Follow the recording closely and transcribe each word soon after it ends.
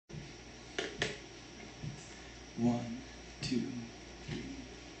1, 2, 3,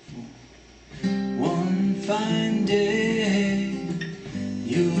 4. One fine day,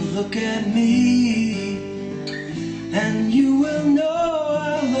 you'll look at me, and you will know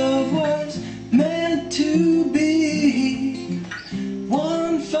our love was meant to be.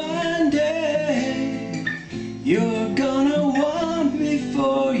 One fine day, you're gonna want me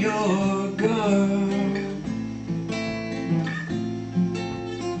for your girl.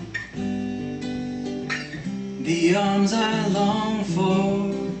 The arms I long for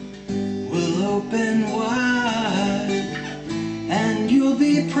will open wide, and you'll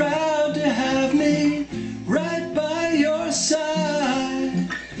be proud to have me right by your side.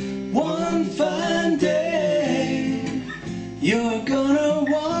 One fine day, you're gonna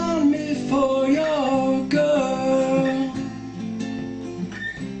want me for your girl.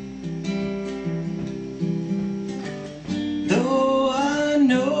 Though I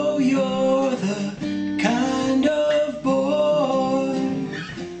know you're the kind of boy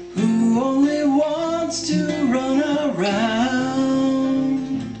who only wants to run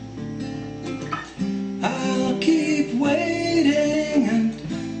around, I'll keep waiting,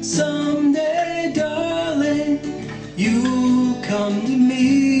 and someday, darling, you'll come to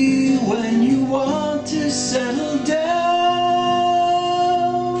me when you want to settle down.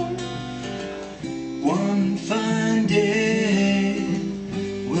 One fine day,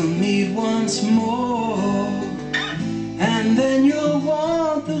 we'll meet once more, and then you'll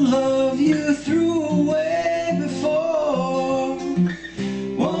want the love you threw away before.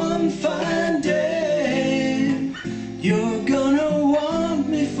 One fine day, you're gonna want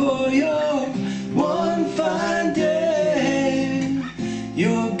me for your. One fine day,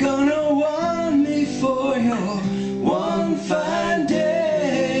 you're gonna want me for your. One fine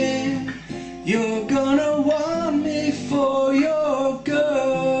day, you're gonna want me for your girl.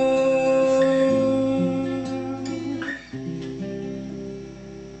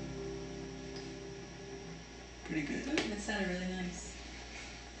 Pretty good. That sounded really nice.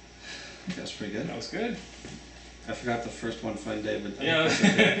 That's pretty good. That was good. I forgot the first One Fine Day, but Yeah.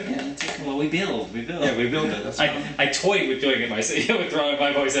 Yeah, it's okay. Well, we build. yeah, we built it. That's fine. I toyed with doing it myself, with throwing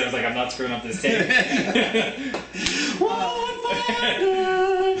my voice in. I was like, I'm not screwing up this tape. One Fine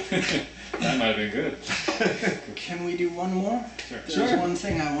Day. That might have been good. Can we do one more? Sure. There's one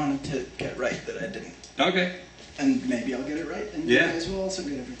thing I wanted to get right that I didn't. Okay. And maybe I'll get it right, and Yeah. you guys will also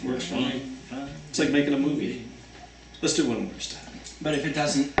get everything Works for right. me. It's like making a movie. Let's do one more this time. But if it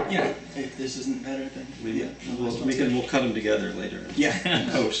doesn't, if this isn't better, then We'll cut them together later. Yeah.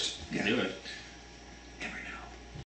 Post. Yeah. Do it.